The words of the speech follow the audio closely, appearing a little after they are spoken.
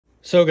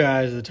So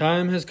guys, the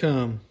time has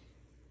come.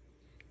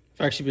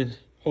 I've actually been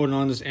holding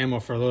on to this ammo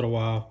for a little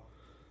while.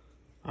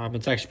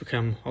 It's actually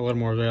become a little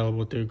more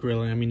available through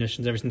Guerrilla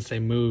Ammunitions ever since they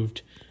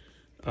moved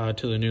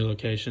to the new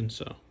location.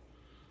 So,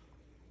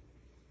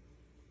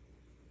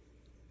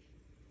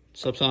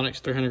 Subsonics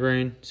 300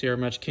 grain, Sierra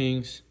Match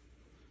Kings.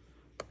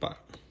 Bought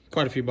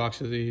quite a few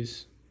boxes of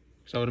these,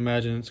 because I would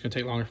imagine it's going to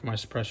take longer for my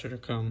suppressor to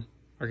come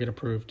or get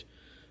approved.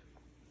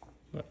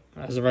 But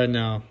as of right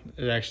now,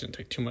 it actually didn't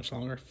take too much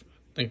longer.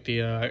 I think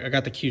I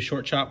got the Q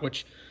short chop,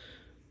 which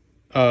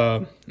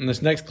in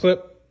this next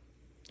clip,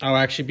 I'll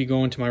actually be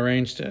going to my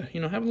range to,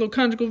 have a little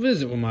conjugal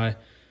visit with my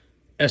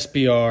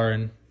SBR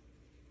and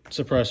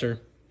suppressor.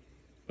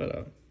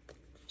 But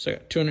so I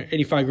got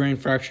 285 grain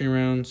fracturing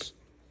rounds.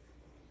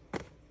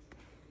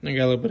 And I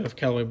got a little bit of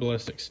Callaway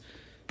Balistics.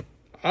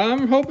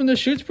 I'm hoping this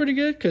shoots pretty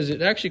good because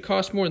it actually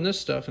costs more than this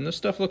stuff, and this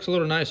stuff looks a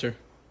little nicer.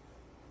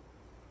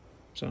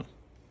 So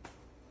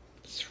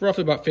it's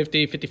roughly about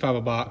 $50-$55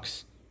 a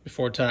box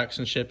before tax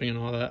and shipping and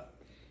all that.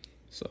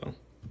 So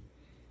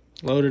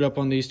loaded up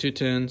on these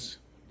 210s.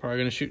 Probably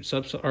gonna shoot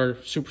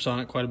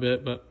supersonic quite a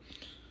bit, but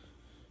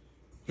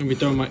I'm gonna be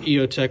throwing my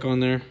EOTech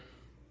on there.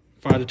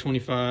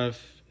 5-25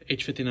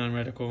 H59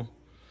 reticle,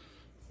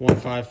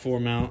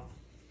 1.54 mount.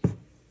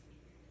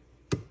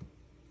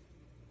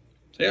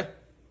 So yeah,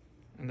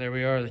 and there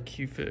we are, the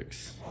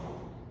Q-Fix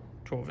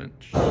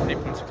 12-inch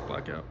 8.6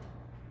 blackout,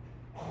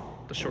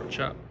 the short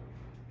chop.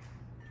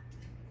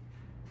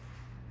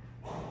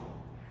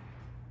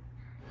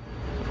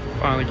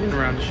 Finally getting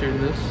around to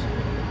shooting this.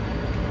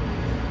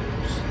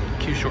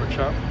 Q short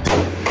chop.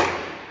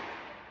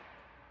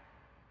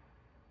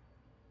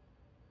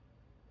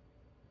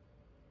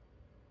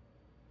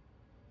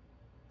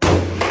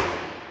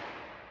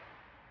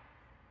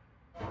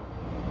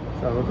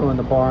 So we're going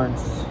to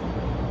Barnes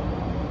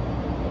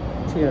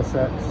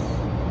TSX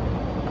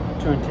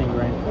 210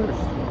 grain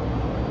first.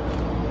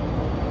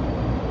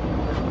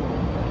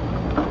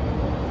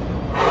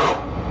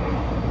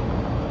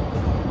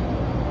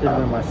 This has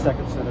been my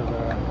second set of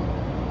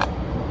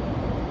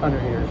under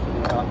ears for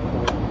the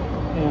output.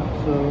 Yeah,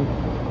 so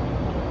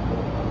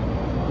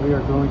we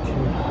are going to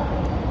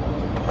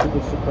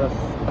super suppress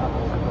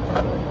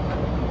today.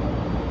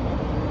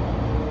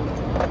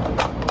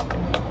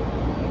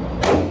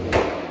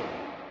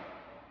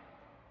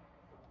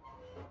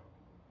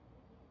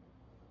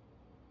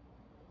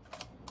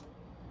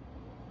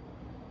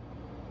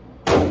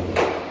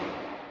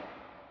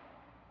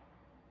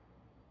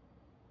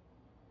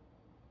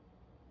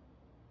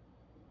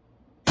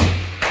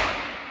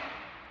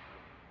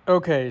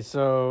 Okay,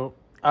 so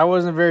I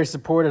wasn't very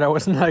supported. I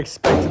was not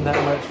expecting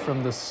that much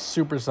from the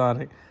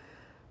supersonic.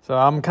 So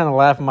I'm kind of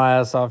laughing my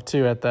ass off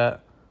too at the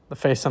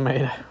face I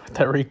made with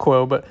that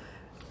recoil. But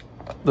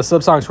the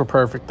subsonics were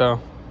perfect though.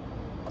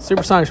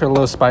 Supersonics are a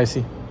little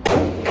spicy.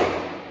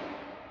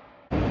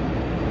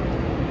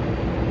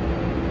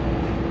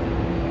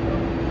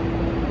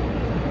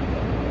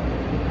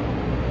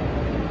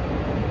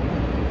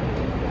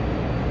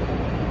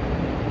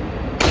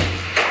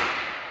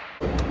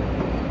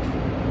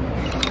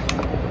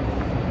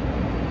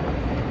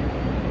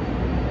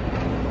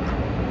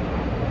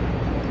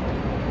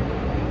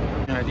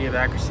 Idea of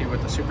accuracy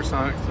with the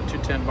supersonic, the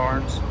 210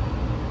 Barnes.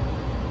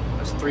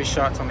 There's 3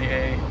 shots on the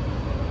A.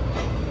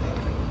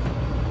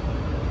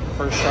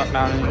 First shot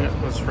mounting it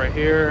was right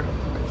here.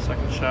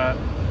 Second shot,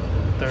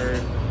 third,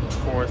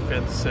 fourth,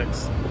 fifth,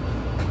 sixth.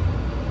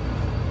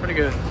 Pretty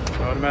good.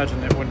 I would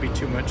imagine it wouldn't be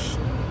too much,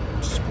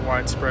 just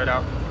widespread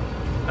out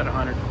at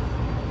 100.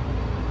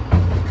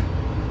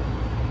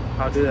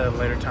 I'll do that at a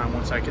later time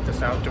once I get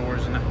this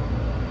outdoors and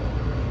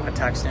my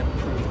tax stamp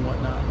approved and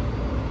whatnot.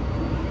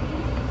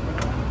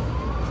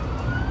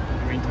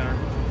 Meantime,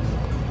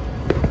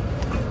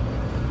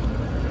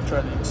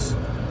 try these.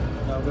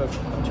 I'll go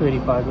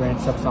 285 grain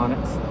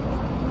subsonics.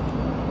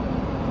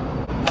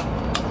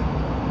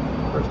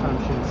 First time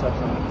shooting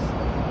subsonics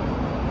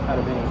out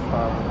of any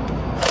firearm.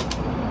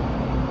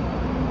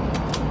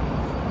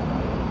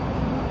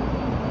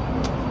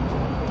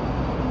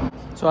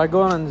 So I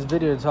go on in this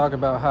video to talk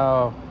about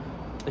how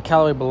the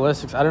Callaway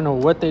Balistics, I don't know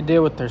what they did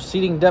with their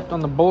seating depth on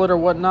the bullet or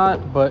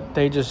whatnot, but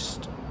they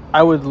just,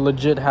 I would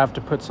legit have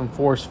to put some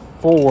force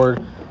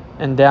forward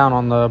and down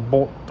on the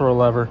bolt throw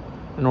lever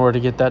in order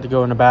to get that to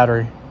go in the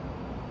battery.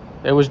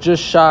 It was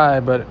just shy,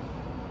 but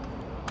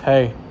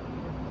hey,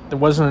 there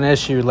wasn't an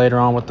issue later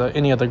on with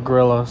any of the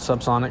Guerrilla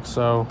subsonics.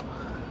 So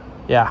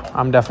yeah,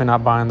 I'm definitely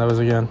not buying those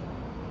again.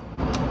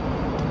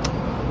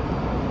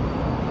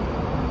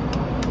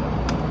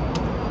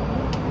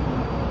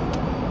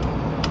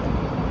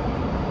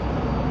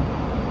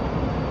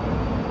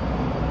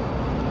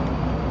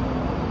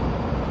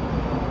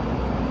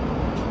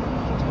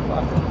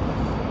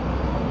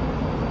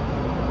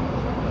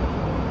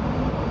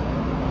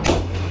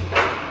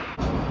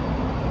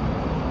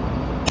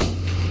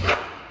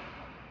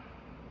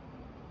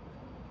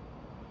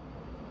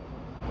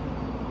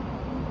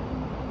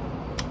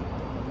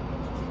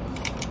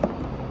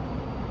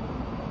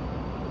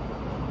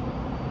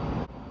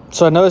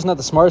 So I know it's not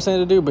the smartest thing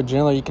to do, but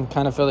generally you can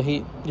kind of feel the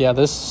heat. Yeah,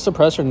 this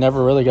suppressor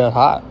never really got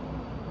hot.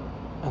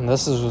 And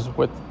this is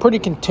with pretty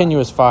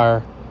continuous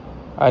fire.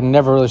 I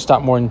never really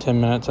stopped more than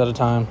 10 minutes at a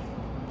time.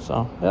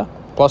 So, yeah,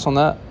 plus on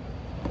that.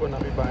 Would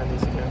not be buying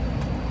these again.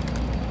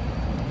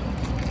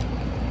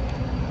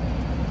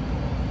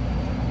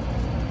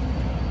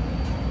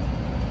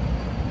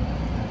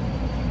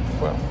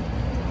 Well,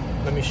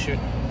 let me shoot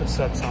the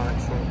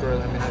subsonics from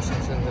Gorilla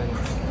Ammunitions and then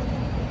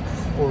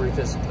we'll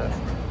revisit that.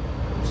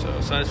 So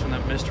aside from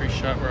that mystery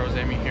shot where I was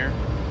aiming here,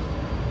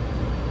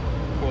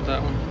 pulled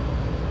that one.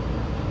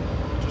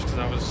 Just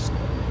because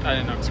I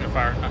didn't know it was gonna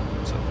fire or not.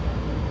 So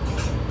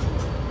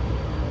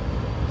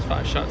it's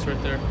 5 shots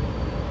right there.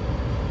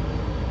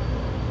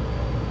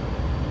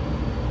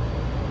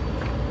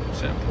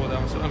 So I pulled that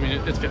one. So I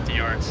mean it's 50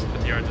 yards.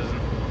 50 yards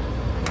isn't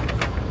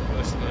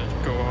really something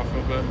to go off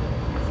of, but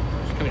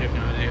just kind of give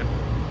you an idea.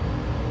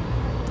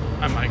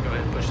 I might go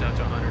ahead and push that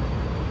to 100.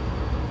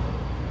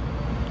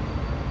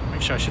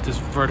 Make sure I shoot this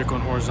vertical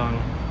and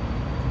horizontal.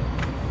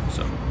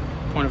 So,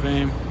 point of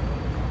aim,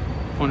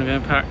 point of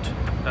impact,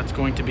 that's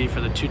going to be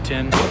for the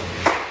 210. The 210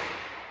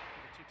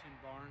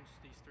 Barnes,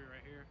 these 3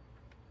 right here.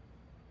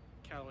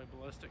 Callaway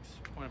Balistics,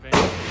 point of aim.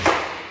 Point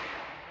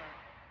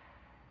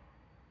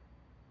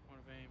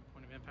of aim,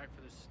 point of impact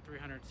for this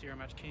 300 Sierra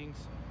Match Kings.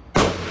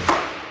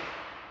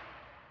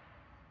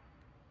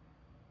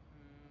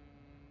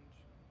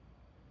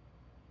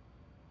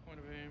 Point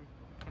of aim,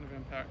 point of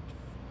impact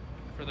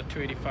for the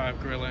 285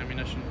 Gorilla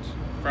Ammunitions,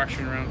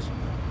 fracturing rounds.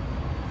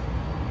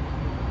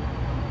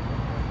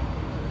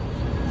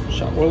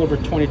 Shot well over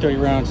 20-30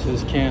 rounds to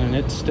this cannon.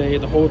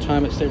 The whole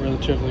time it stayed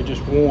relatively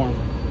just warm.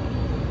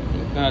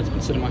 Now it's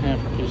been sitting in my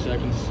hand for a few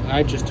seconds. And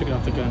I just took it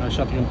off the gun. I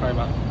shot the gun probably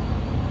about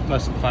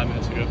less than 5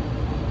 minutes ago.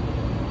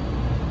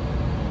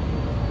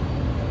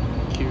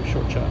 Cue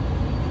short shot.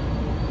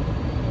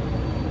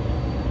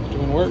 It's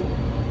doing work.